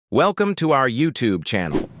Welcome to our YouTube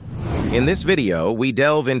channel. In this video, we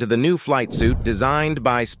delve into the new flight suit designed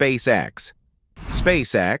by SpaceX.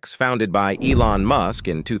 SpaceX, founded by Elon Musk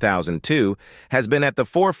in 2002, has been at the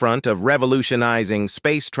forefront of revolutionizing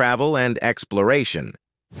space travel and exploration.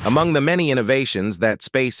 Among the many innovations that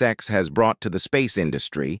SpaceX has brought to the space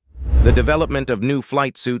industry, the development of new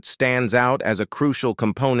flight suits stands out as a crucial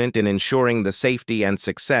component in ensuring the safety and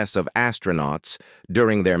success of astronauts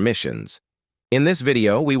during their missions. In this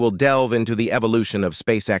video, we will delve into the evolution of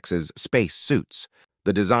SpaceX's spacesuits,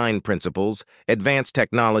 the design principles, advanced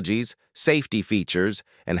technologies, safety features,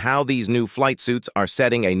 and how these new flight suits are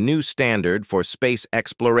setting a new standard for space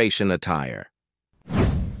exploration attire.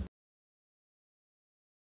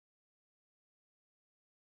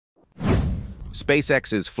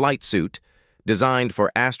 SpaceX's flight suit, designed for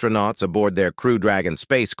astronauts aboard their Crew Dragon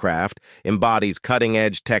spacecraft, embodies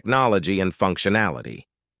cutting-edge technology and functionality.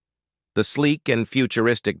 The sleek and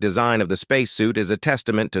futuristic design of the spacesuit is a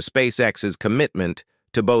testament to SpaceX's commitment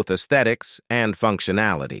to both aesthetics and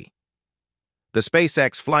functionality. The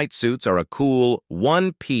SpaceX flight suits are a cool,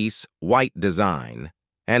 one-piece white design,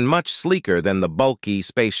 and much sleeker than the bulky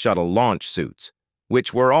Space Shuttle launch suits,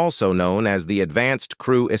 which were also known as the Advanced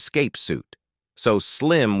Crew Escape Suit. So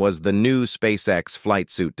slim was the new SpaceX flight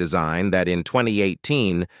suit design that in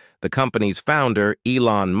 2018, the company's founder,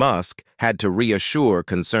 Elon Musk, had to reassure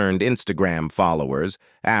concerned Instagram followers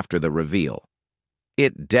after the reveal.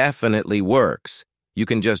 It definitely works. You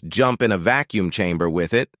can just jump in a vacuum chamber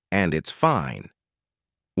with it, and it's fine.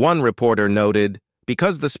 One reporter noted,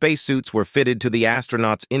 because the spacesuits were fitted to the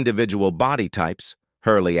astronauts' individual body types,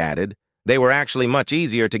 Hurley added, they were actually much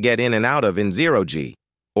easier to get in and out of in zero-G,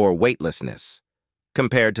 or weightlessness,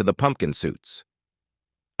 compared to the pumpkin suits.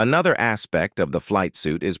 Another aspect of the flight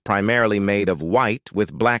suit is primarily made of white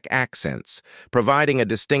with black accents, providing a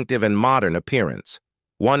distinctive and modern appearance.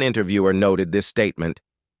 One interviewer noted this statement,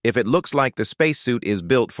 "If it looks like the spacesuit is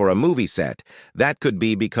built for a movie set, that could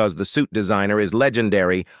be because the suit designer is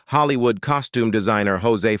legendary Hollywood costume designer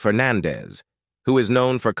Jose Fernandez, who is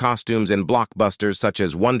known for costumes in blockbusters such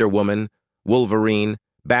as Wonder Woman, Wolverine,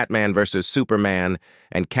 Batman vs. Superman,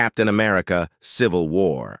 and Captain America: Civil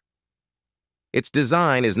War." Its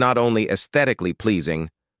design is not only aesthetically pleasing,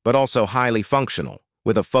 but also highly functional,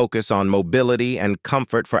 with a focus on mobility and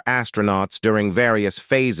comfort for astronauts during various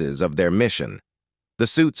phases of their mission. The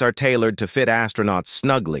suits are tailored to fit astronauts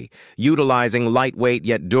snugly, utilizing lightweight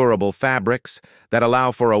yet durable fabrics that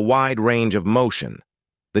allow for a wide range of motion.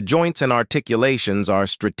 The joints and articulations are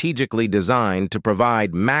strategically designed to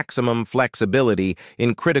provide maximum flexibility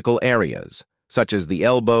in critical areas, such as the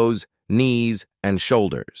elbows, knees, and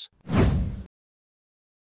shoulders.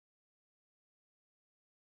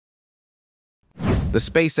 The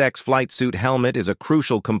SpaceX flight suit helmet is a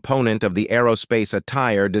crucial component of the aerospace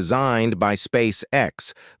attire designed by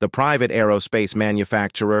SpaceX, the private aerospace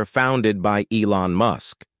manufacturer founded by Elon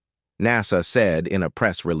Musk, NASA said in a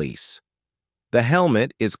press release. The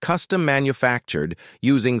helmet is custom manufactured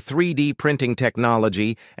using 3D printing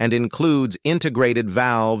technology and includes integrated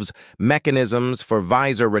valves, mechanisms for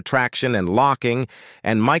visor retraction and locking,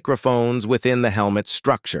 and microphones within the helmet's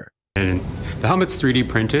structure. And the helmet's 3D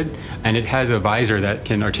printed, and it has a visor that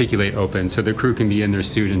can articulate open, so the crew can be in their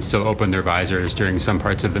suit and still open their visors during some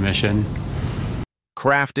parts of the mission.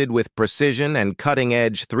 Crafted with precision and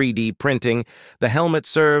cutting-edge 3D printing, the helmet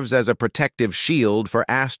serves as a protective shield for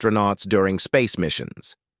astronauts during space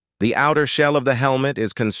missions. The outer shell of the helmet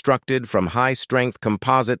is constructed from high-strength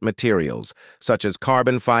composite materials, such as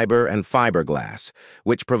carbon fiber and fiberglass,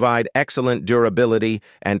 which provide excellent durability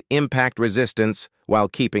and impact resistance while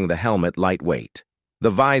keeping the helmet lightweight.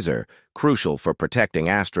 The visor, crucial for protecting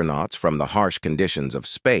astronauts from the harsh conditions of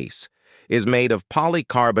space, is made of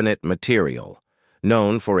polycarbonate material,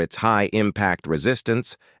 known for its high impact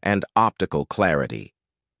resistance and optical clarity.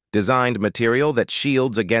 Designed material that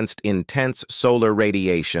shields against intense solar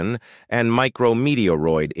radiation and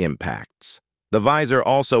micrometeoroid impacts. The visor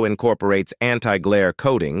also incorporates anti-glare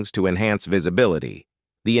coatings to enhance visibility.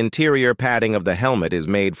 The interior padding of the helmet is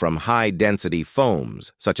made from high-density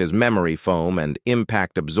foams, such as memory foam and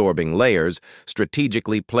impact-absorbing layers,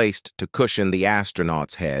 strategically placed to cushion the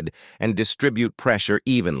astronaut's head and distribute pressure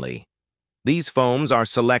evenly. These foams are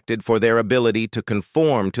selected for their ability to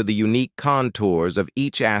conform to the unique contours of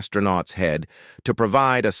each astronaut's head to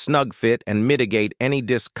provide a snug fit and mitigate any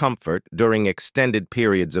discomfort during extended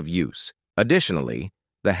periods of use. Additionally,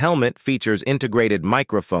 the helmet features integrated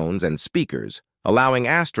microphones and speakers, allowing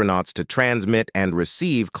astronauts to transmit and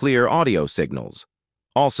receive clear audio signals.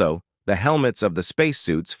 Also, the helmets of the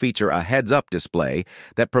spacesuits feature a heads-up display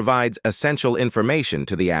that provides essential information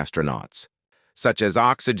to the astronauts. such as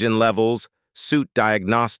oxygen levels, suit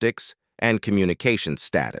diagnostics, and communication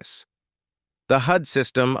status. The HUD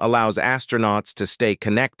system allows astronauts to stay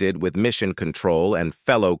connected with mission control and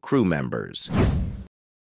fellow crew members.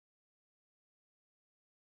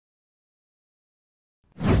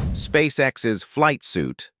 SpaceX's flight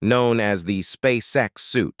suit, known as the SpaceX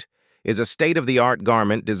suit, is a state-of-the-art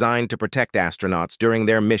garment designed to protect astronauts during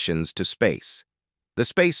their missions to space. The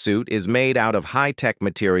spacesuit is made out of high-tech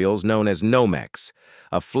materials known as Nomex,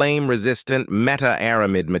 a flame-resistant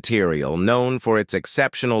meta-aramid material known for its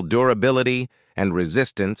exceptional durability and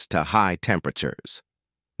resistance to high temperatures.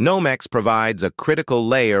 Nomex provides a critical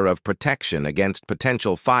layer of protection against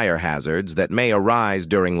potential fire hazards that may arise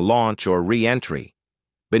during launch or re-entry.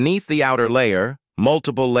 Beneath the outer layer,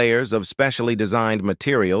 multiple layers of specially designed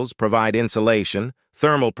materials provide insulation,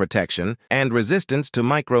 thermal protection, and resistance to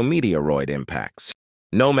micrometeoroid impacts.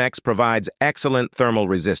 Nomex provides excellent thermal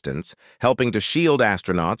resistance, helping to shield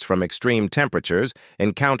astronauts from extreme temperatures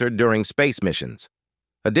encountered during space missions.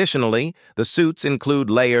 Additionally, the suits include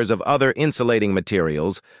layers of other insulating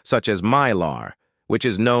materials, such as mylar, which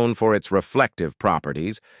is known for its reflective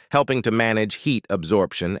properties, helping to manage heat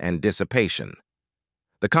absorption and dissipation.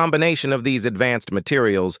 The combination of these advanced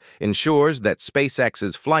materials ensures that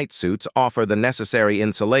SpaceX's flight suits offer the necessary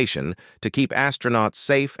insulation to keep astronauts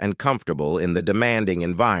safe and comfortable in the demanding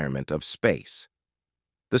environment of space.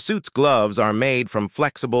 The suit's gloves are made from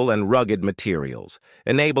flexible and rugged materials,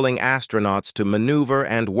 enabling astronauts to maneuver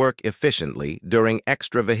and work efficiently during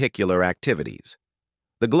extravehicular activities.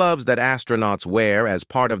 The gloves that astronauts wear as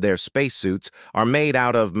part of their spacesuits are made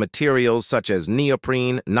out of materials such as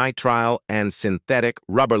neoprene, nitrile, and synthetic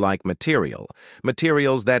rubber-like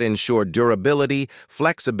materials that ensure durability,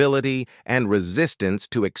 flexibility, and resistance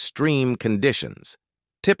to extreme conditions.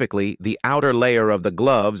 Typically, the outer layer of the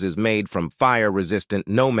gloves is made from fire-resistant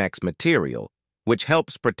Nomex material, which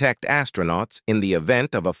helps protect astronauts in the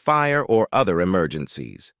event of a fire or other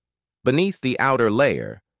emergencies. Beneath the outer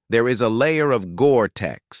layer, there is a layer of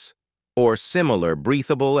Gore-Tex, or similar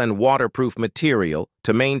breathable and waterproof material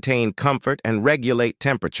to maintain comfort and regulate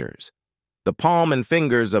temperatures. The palm and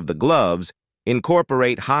fingers of the gloves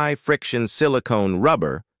incorporate high-friction silicone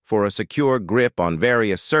rubber for a secure grip on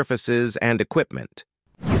various surfaces and equipment.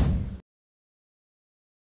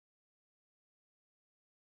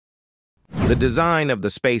 The design of the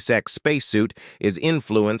SpaceX spacesuit is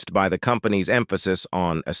influenced by the company's emphasis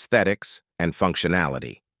on aesthetics and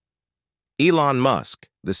functionality. Elon Musk,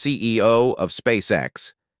 the CEO of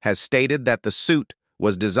SpaceX, has stated that the suit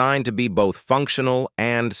was designed to be both functional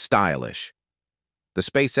and stylish. The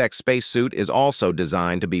SpaceX spacesuit is also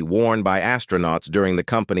designed to be worn by astronauts during the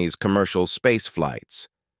company's commercial space flights,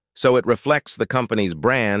 so it reflects the company's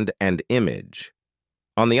brand and image.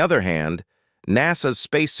 On the other hand, NASA's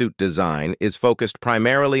spacesuit design is focused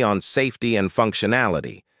primarily on safety and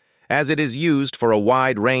functionality, as it is used for a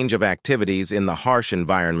wide range of activities in the harsh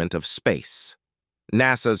environment of space.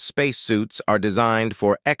 NASA's spacesuits are designed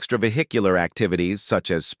for extravehicular activities such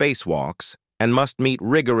as spacewalks and must meet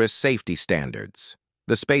rigorous safety standards.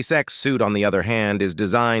 The SpaceX suit, on the other hand, is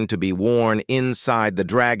designed to be worn inside the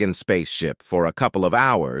Dragon spaceship for a couple of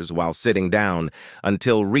hours while sitting down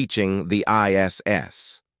until reaching the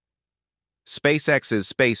ISS. SpaceX's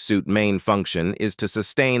spacesuit main function is to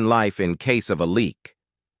sustain life in case of a leak.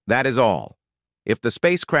 That is all. If the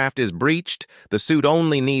spacecraft is breached, the suit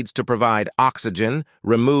only needs to provide oxygen,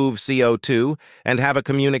 remove CO2, and have a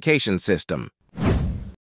communication system.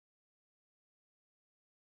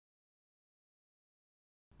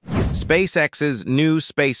 SpaceX's new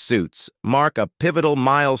spacesuits mark a pivotal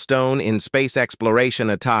milestone in space exploration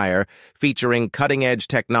attire, featuring cutting-edge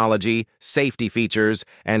technology, safety features,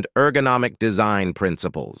 and ergonomic design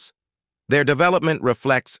principles. Their development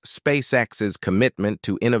reflects SpaceX's commitment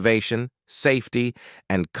to innovation, safety,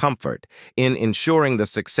 and comfort in ensuring the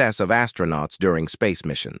success of astronauts during space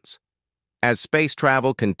missions. As space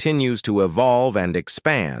travel continues to evolve and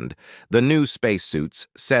expand, the new spacesuits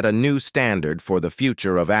set a new standard for the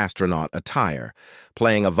future of astronaut attire,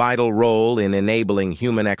 playing a vital role in enabling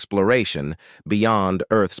human exploration beyond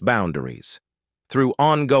Earth's boundaries. Through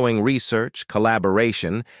ongoing research,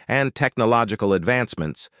 collaboration, and technological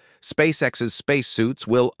advancements, SpaceX's spacesuits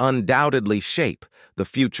will undoubtedly shape the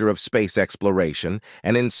future of space exploration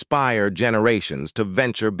and inspire generations to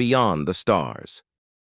venture beyond the stars.